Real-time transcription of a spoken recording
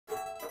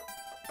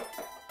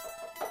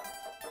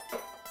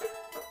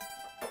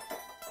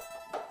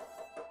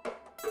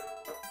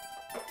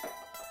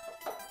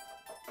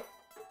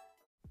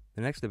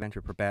The next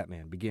adventure for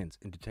Batman begins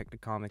in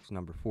Detective Comics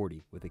number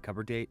 40 with a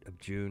cover date of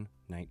June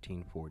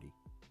 1940.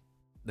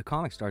 The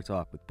comic starts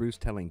off with Bruce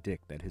telling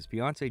Dick that his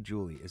fiancée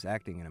Julie is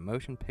acting in a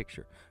motion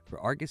picture for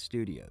Argus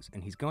Studios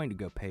and he's going to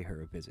go pay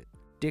her a visit.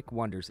 Dick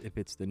wonders if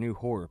it's the new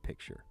horror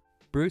picture.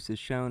 Bruce is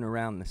shown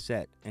around the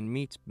set and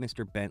meets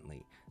Mr.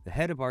 Bentley, the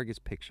head of Argus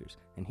Pictures,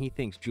 and he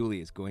thinks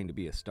Julie is going to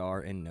be a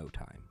star in no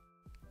time.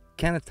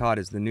 Kenneth Todd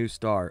is the new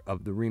star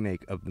of the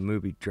remake of the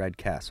movie Dread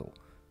Castle,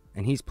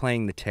 and he's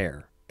playing the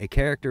Terror, a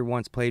character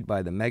once played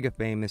by the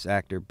mega-famous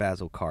actor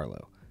Basil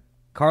Carlo.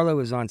 Carlo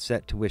is on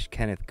set to wish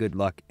Kenneth good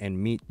luck and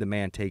meet the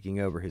man taking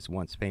over his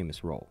once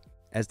famous role.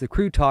 As the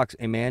crew talks,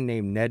 a man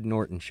named Ned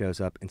Norton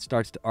shows up and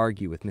starts to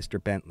argue with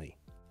Mr. Bentley.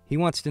 He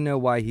wants to know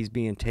why he's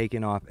being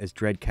taken off as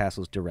Dread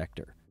Castle's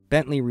director.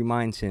 Bentley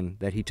reminds him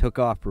that he took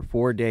off for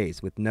 4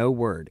 days with no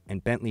word,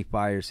 and Bentley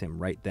fires him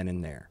right then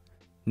and there.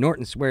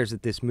 Norton swears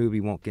that this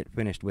movie won't get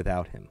finished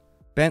without him.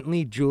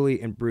 Bentley,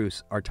 Julie, and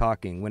Bruce are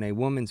talking when a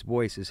woman's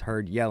voice is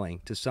heard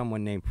yelling to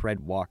someone named Fred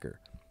Walker,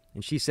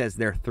 and she says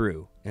they're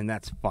through, and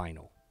that's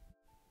final.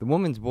 The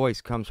woman's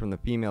voice comes from the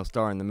female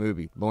star in the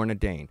movie, Lorna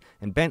Dane,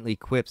 and Bentley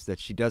quips that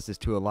she does this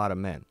to a lot of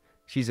men.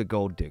 She's a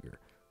gold digger.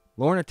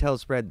 Lorna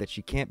tells Fred that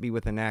she can't be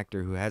with an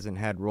actor who hasn't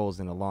had roles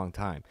in a long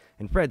time,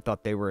 and Fred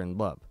thought they were in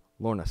love.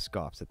 Lorna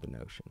scoffs at the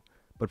notion.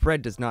 But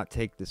Fred does not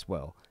take this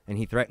well, and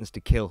he threatens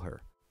to kill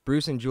her.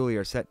 Bruce and Julie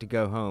are set to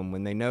go home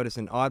when they notice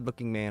an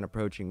odd-looking man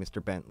approaching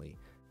Mr. Bentley.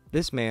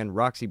 This man,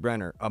 Roxy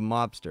Brenner, a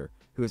mobster,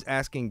 who is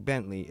asking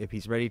Bentley if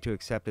he's ready to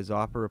accept his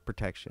offer of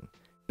protection.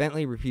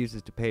 Bentley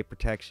refuses to pay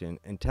protection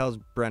and tells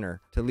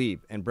Brenner to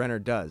leave, and Brenner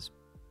does,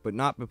 but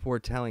not before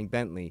telling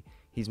Bentley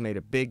he's made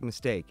a big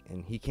mistake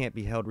and he can't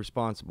be held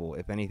responsible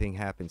if anything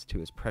happens to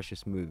his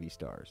precious movie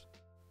stars.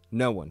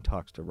 No one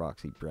talks to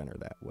Roxy Brenner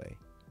that way.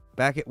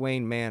 Back at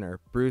Wayne Manor,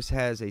 Bruce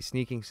has a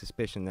sneaking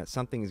suspicion that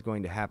something is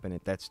going to happen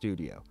at that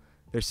studio.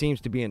 There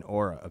seems to be an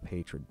aura of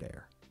hatred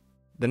there.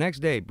 The next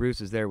day,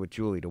 Bruce is there with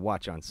Julie to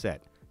watch on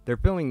set. They're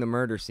filming the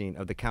murder scene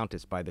of the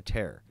Countess by the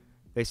Terror.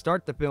 They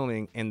start the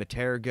filming and the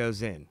Terror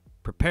goes in.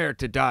 "Prepare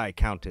to die,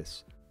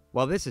 Countess."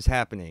 While this is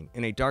happening,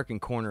 in a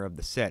darkened corner of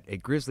the set, a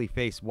grisly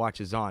face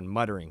watches on,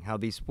 muttering how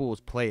these fools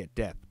play at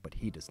death, but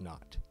he does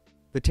not.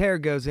 The Terror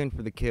goes in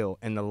for the kill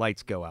and the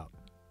lights go out.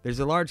 There's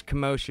a large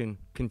commotion,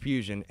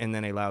 confusion, and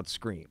then a loud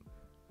scream.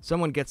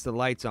 Someone gets the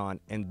lights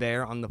on, and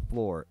there on the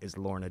floor is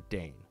Lorna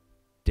Dane,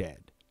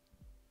 dead.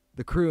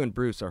 The crew and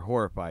Bruce are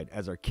horrified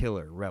as our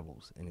killer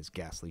revels in his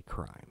ghastly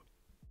crime.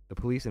 The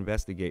police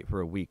investigate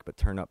for a week but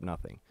turn up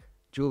nothing.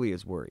 Julie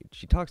is worried.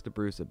 She talks to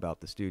Bruce about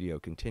the studio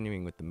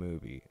continuing with the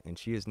movie, and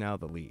she is now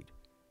the lead.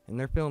 And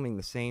they're filming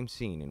the same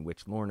scene in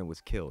which Lorna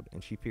was killed,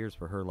 and she fears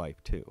for her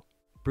life too.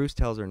 Bruce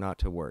tells her not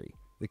to worry.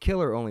 The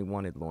killer only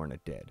wanted Lorna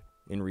dead.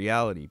 In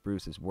reality,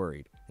 Bruce is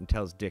worried and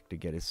tells Dick to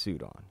get his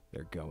suit on.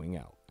 They're going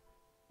out.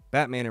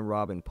 Batman and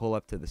Robin pull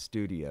up to the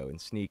studio and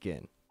sneak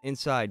in.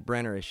 Inside,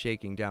 Brenner is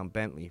shaking down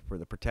Bentley for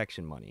the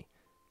protection money.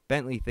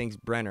 Bentley thinks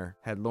Brenner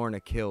had Lorna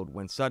killed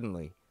when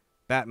suddenly,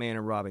 Batman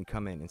and Robin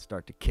come in and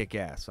start to kick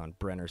ass on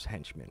Brenner's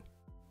henchmen.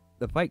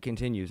 The fight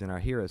continues and our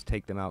heroes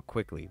take them out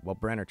quickly while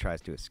Brenner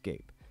tries to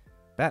escape.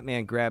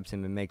 Batman grabs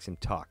him and makes him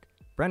talk.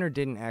 Brenner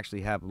didn't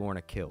actually have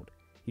Lorna killed.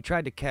 He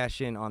tried to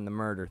cash in on the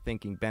murder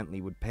thinking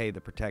Bentley would pay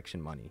the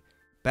protection money.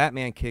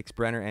 Batman kicks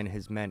Brenner and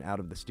his men out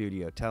of the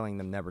studio, telling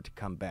them never to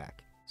come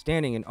back.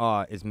 Standing in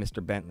awe is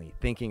Mr. Bentley,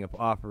 thinking of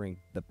offering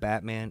the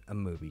Batman a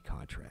movie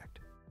contract.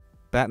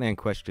 Batman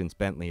questions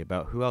Bentley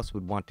about who else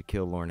would want to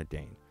kill Lorna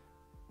Dane.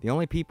 The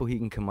only people he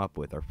can come up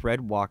with are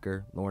Fred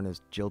Walker,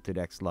 Lorna's jilted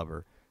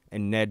ex-lover,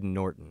 and Ned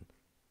Norton,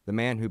 the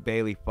man who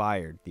Bailey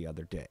fired the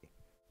other day.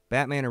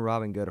 Batman and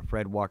Robin go to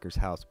Fred Walker's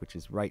house, which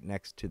is right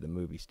next to the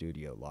movie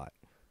studio lot.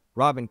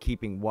 Robin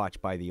keeping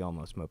watch by the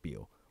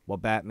Oldsmobile, while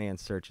Batman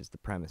searches the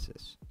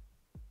premises.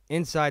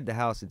 Inside the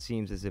house, it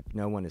seems as if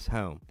no one is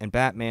home, and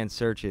Batman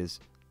searches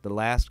the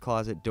last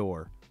closet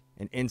door,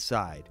 and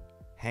inside,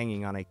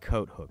 hanging on a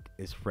coat hook,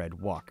 is Fred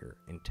Walker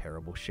in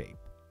terrible shape.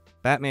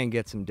 Batman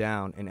gets him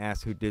down and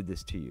asks who did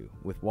this to you.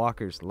 With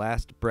Walker's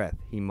last breath,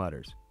 he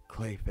mutters,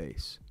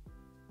 "Clayface.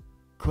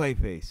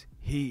 Clayface,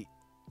 he..."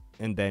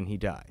 and then he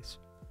dies.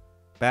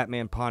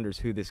 Batman ponders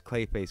who this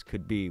Clayface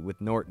could be.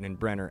 With Norton and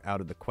Brenner out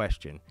of the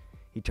question,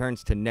 he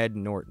turns to Ned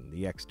Norton,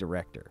 the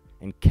ex-director,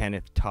 and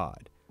Kenneth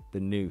Todd, the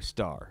new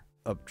star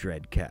of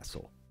Dread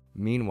Castle.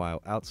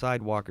 Meanwhile,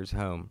 outside Walker's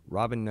home,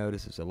 Robin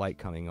notices a light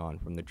coming on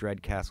from the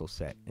Dread Castle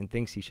set and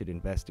thinks he should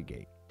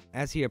investigate.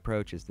 As he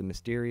approaches, the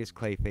mysterious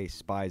Clayface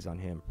spies on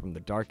him from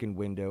the darkened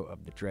window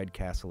of the Dread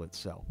Castle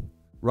itself.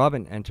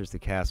 Robin enters the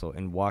castle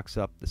and walks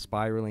up the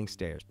spiraling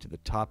stairs to the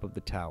top of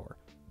the tower.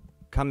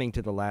 Coming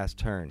to the last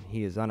turn,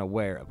 he is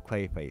unaware of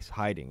Clayface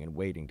hiding and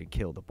waiting to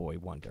kill the boy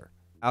wonder.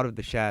 Out of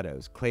the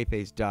shadows,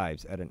 Clayface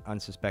dives at an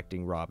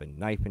unsuspecting Robin,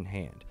 knife in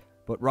hand,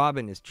 but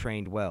Robin is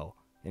trained well,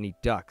 and he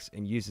ducks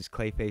and uses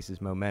Clayface's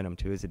momentum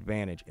to his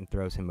advantage and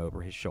throws him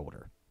over his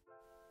shoulder.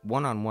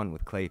 One-on-one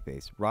with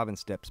Clayface, Robin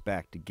steps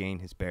back to gain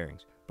his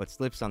bearings, but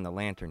slips on the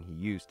lantern he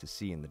used to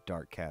see in the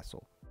dark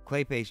castle.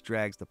 Clayface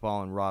drags the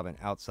fallen Robin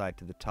outside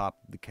to the top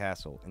of the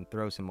castle and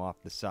throws him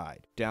off the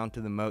side, down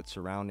to the moat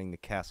surrounding the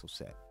castle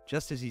set.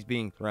 Just as he's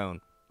being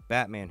thrown,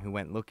 Batman, who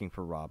went looking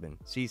for Robin,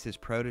 sees his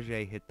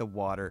protege hit the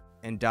water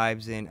and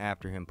dives in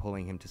after him,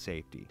 pulling him to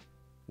safety.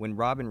 When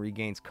Robin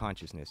regains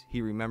consciousness,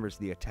 he remembers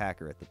the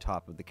attacker at the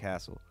top of the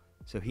castle,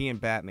 so he and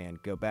Batman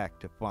go back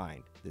to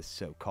find this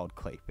so-called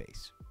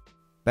Clayface.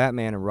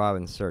 Batman and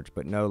Robin search,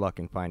 but no luck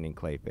in finding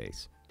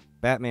Clayface.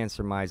 Batman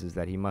surmises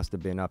that he must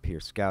have been up here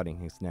scouting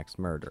his next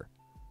murder.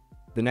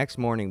 The next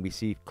morning, we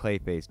see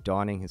Clayface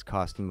donning his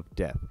costume of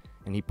death,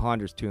 and he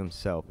ponders to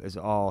himself, as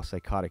all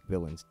psychotic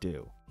villains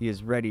do. He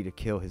is ready to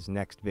kill his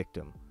next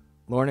victim,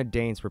 Lorna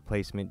Dane's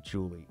replacement,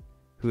 Julie,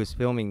 who is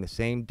filming the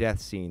same death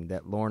scene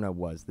that Lorna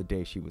was the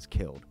day she was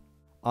killed.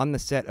 On the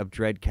set of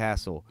Dread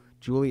Castle,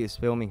 Julie is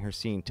filming her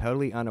scene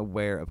totally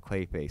unaware of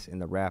Clayface in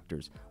the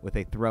rafters with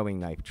a throwing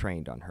knife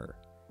trained on her.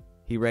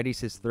 He readies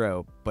his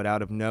throw, but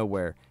out of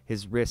nowhere,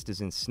 his wrist is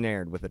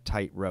ensnared with a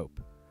tight rope.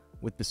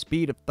 With the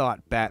speed of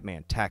thought,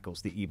 Batman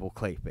tackles the evil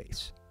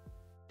Clayface.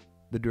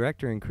 The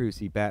director and crew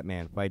see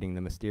Batman fighting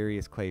the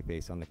mysterious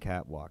Clayface on the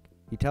catwalk.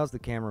 He tells the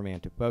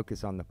cameraman to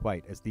focus on the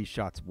fight, as these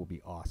shots will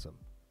be awesome.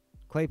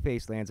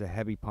 Clayface lands a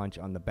heavy punch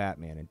on the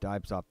Batman and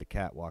dives off the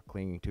catwalk,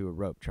 clinging to a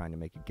rope trying to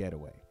make a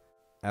getaway.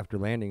 After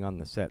landing on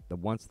the set, the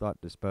once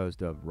thought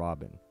disposed of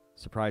Robin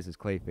surprises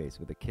Clayface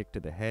with a kick to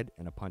the head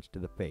and a punch to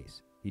the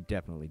face. He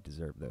definitely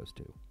deserved those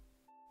two.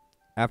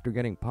 After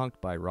getting punked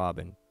by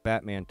Robin,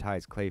 Batman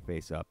ties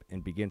Clayface up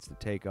and begins to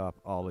take off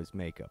all his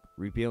makeup,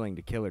 revealing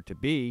the killer to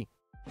be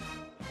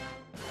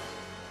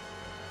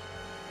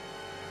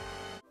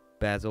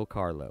Basil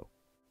Karlo,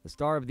 the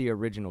star of the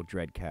original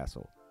Dread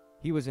Castle.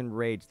 He was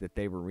enraged that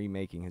they were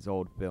remaking his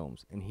old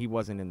films and he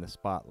wasn't in the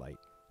spotlight,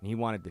 and he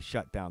wanted to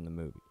shut down the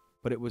movie.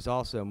 But it was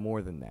also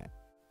more than that.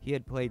 He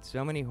had played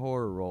so many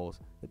horror roles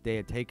that they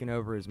had taken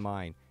over his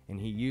mind, and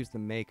he used the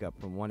makeup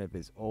from one of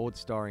his old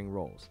starring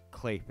roles,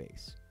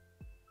 Clayface.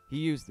 He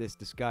used this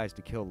disguise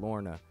to kill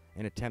Lorna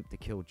and attempt to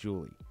kill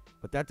Julie,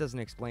 but that doesn't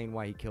explain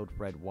why he killed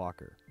Fred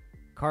Walker.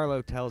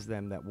 Karlo tells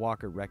them that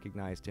Walker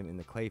recognized him in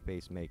the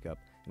Clayface makeup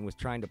and was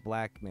trying to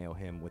blackmail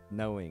him with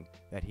knowing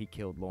that he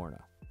killed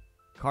Lorna.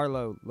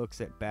 Karlo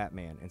looks at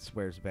Batman and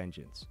swears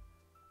vengeance.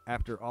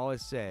 After all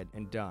is said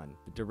and done,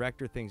 the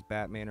director thinks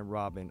Batman and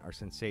Robin are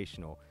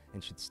sensational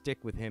and should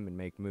stick with him and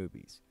make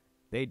movies.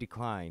 They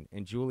decline,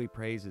 and Julie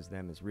praises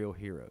them as real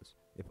heroes.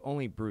 If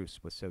only Bruce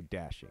was so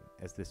dashing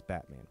as this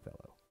Batman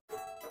fellow.